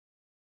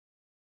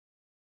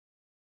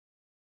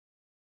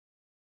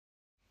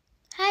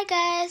Hi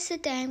guys,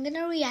 today I'm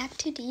gonna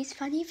react to these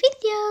funny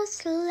videos.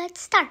 So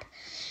let's start.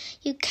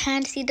 You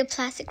can't see the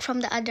plastic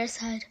from the other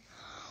side.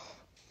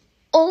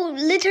 Oh,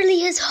 literally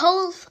his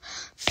whole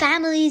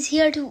family is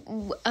here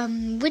to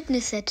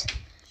witness it.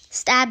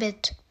 Stab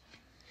it.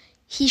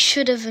 He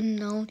should have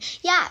known.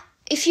 Yeah,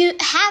 if you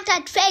have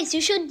that face,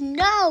 you should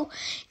know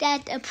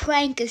that a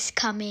prank is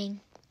coming.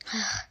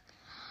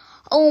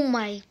 Oh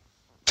my.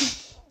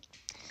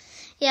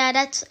 Yeah,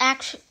 that's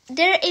actually,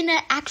 they're in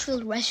an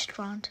actual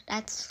restaurant.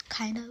 That's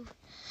kind of,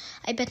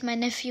 I bet my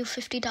nephew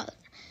 $50.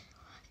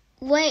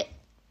 Wait,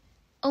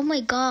 oh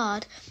my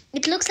god.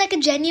 It looks like a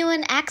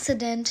genuine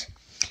accident.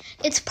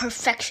 It's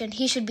perfection.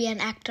 He should be an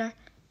actor.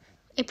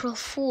 April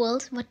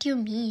Fools? What do you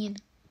mean?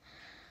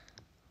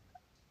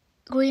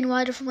 Green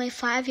water for my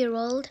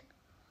 5-year-old?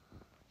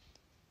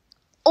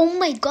 Oh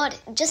my god,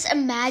 just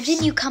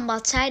imagine you come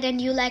outside and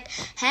you like,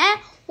 huh?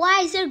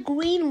 Why is there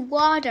green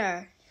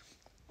water?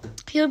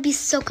 You'll be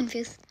so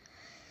confused.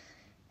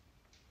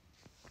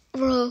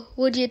 Bro,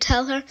 would you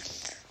tell her?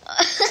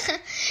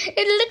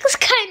 It looks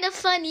kind of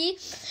funny,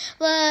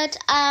 but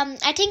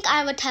I think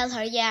I would tell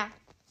her, yeah.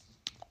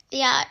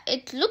 Yeah,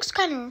 it looks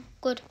kind of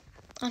good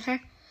on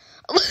her.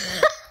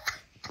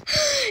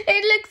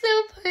 It looks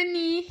so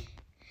funny.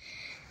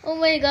 Oh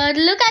my god,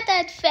 look at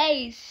that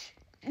face.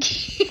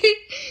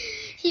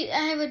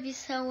 I would be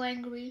so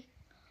angry.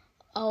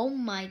 Oh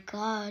my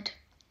god.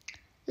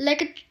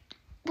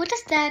 What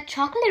is that?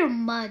 Chocolate or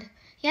mud?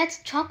 Yeah,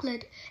 it's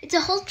chocolate. It's a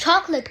whole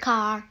chocolate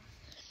car.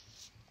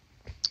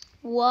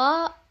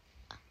 What?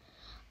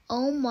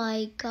 Oh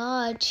my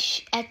god.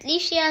 At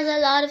least she has a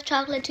lot of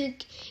chocolate to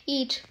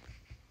eat.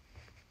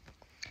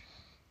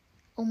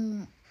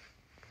 If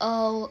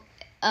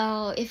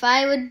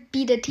I would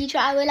be the teacher,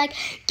 I would like,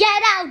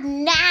 get out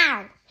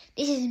now.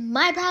 This is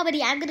my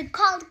property. I'm going to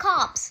call the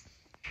cops.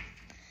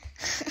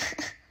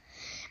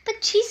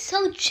 But she's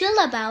so chill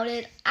about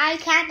it. I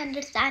can't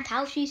understand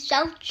how she's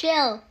so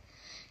chill.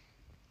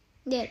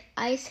 Yeah,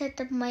 I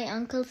set up my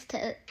uncle's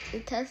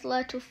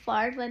Tesla to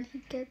fart when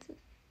he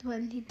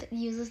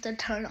uses the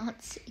turn on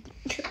signal.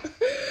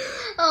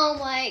 Oh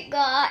my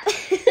god.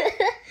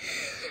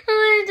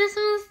 Oh, this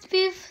must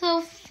be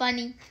so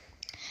funny.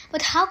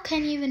 But how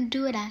can you even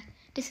do that?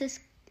 This is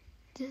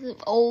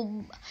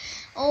oh,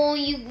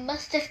 you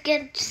must have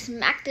get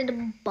smacked in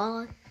the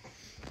ball.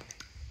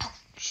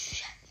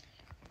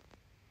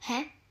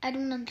 Huh? I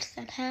don't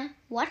understand. Huh?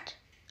 What?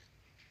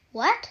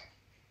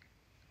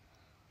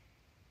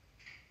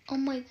 Oh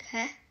my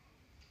god.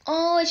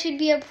 Oh, it should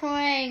be a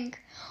prank.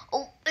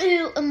 Oh,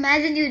 ew,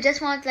 imagine you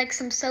just want like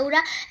some soda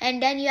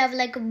and then you have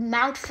like a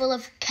mouthful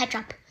of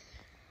ketchup.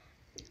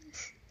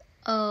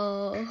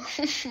 Oh.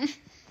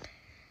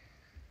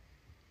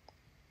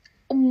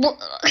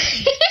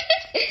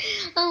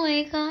 Oh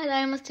my god,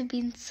 I must have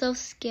been so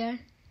scared.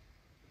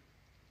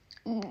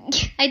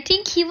 I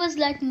think he was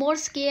like more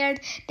scared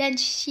than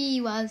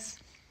she was.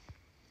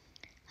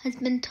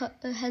 Husband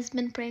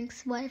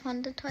pranks wife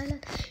on the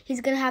toilet. He's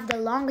gonna have the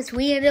longest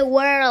wee in the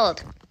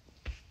world.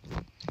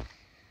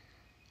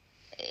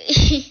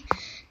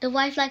 The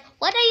wife like,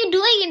 what are you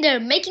doing in there?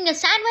 Making a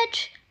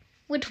sandwich?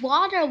 With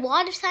water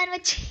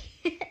sandwich?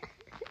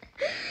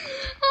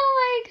 Oh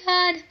my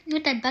god.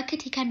 With that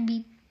bucket he can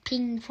be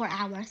peeing for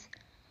hours.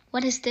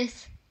 What is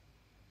this?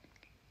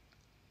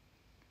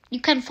 You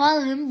can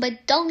follow him,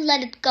 but don't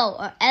let it go,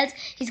 or else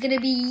he's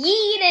gonna be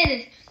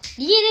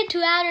yeeted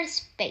to outer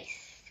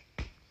space.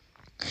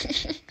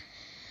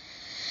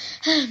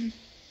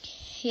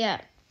 Yeah.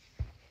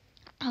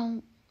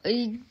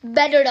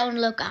 Better don't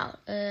look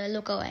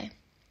away.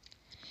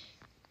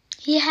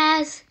 He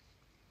has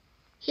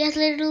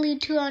literally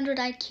 200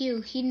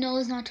 IQ. He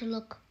knows not to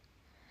look.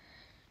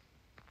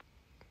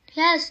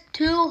 He has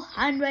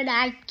 200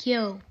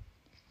 IQ.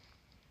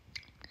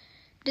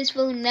 This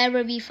will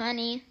never be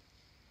funny.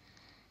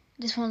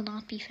 This will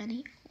not be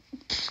funny.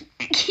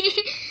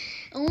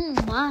 Oh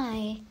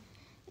my.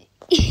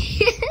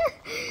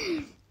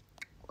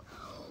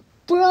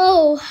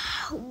 Bro,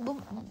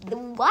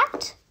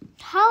 what?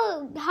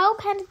 How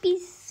can it be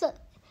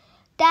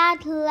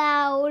that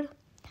loud?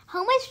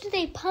 How much do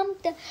they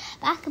pump the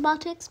basketball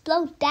to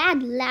explode that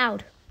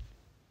loud?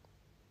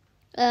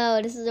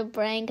 Oh, this is a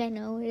prank. I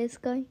know where it's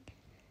going.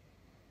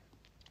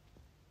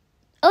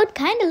 Oh, it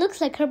kind of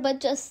looks like her, but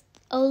just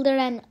older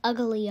and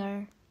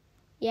uglier.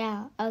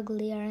 Yeah,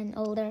 uglier and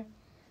older.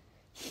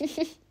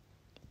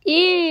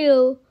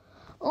 Ew.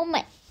 Oh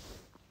my.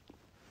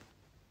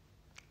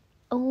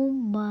 Oh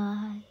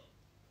my.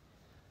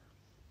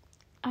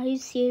 Are you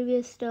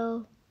serious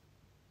though?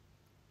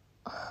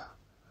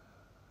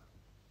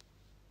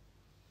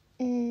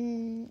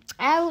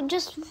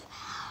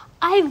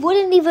 I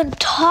wouldn't even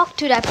talk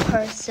to that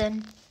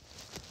person.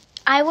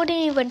 I wouldn't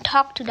even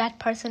talk to that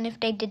person if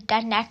they did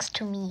that next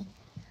to me.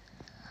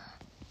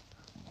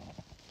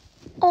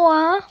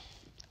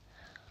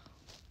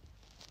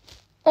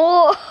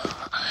 Oh,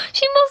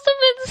 she must have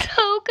been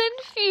so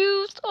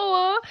confused.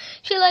 Oh,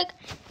 she like,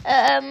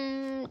 are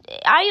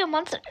you a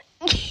monster?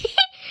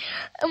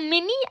 A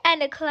Minnie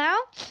and a clown?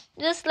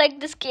 Just like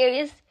the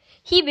scariest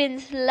He been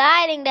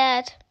sliding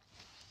that.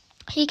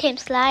 He came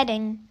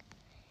sliding.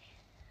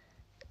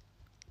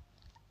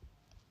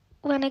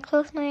 When I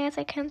close my eyes,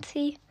 I can't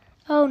see.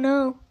 Oh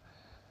no.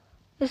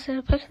 Is there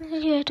a person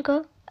that you have to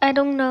go? I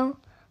don't know.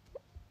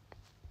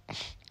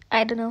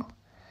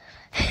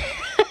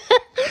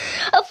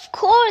 Of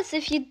course,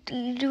 if you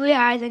do your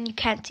eyes and you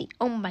can't see.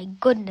 Oh my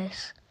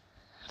goodness.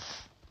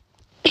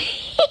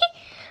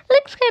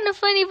 Looks kind of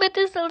funny, but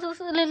it's also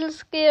a little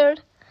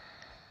scared.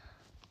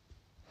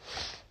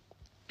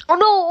 Oh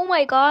no, oh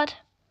my god.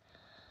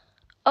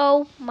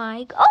 Oh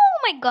my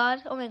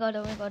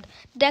god.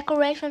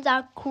 Decorations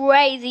are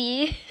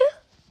crazy.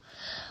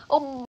 Oh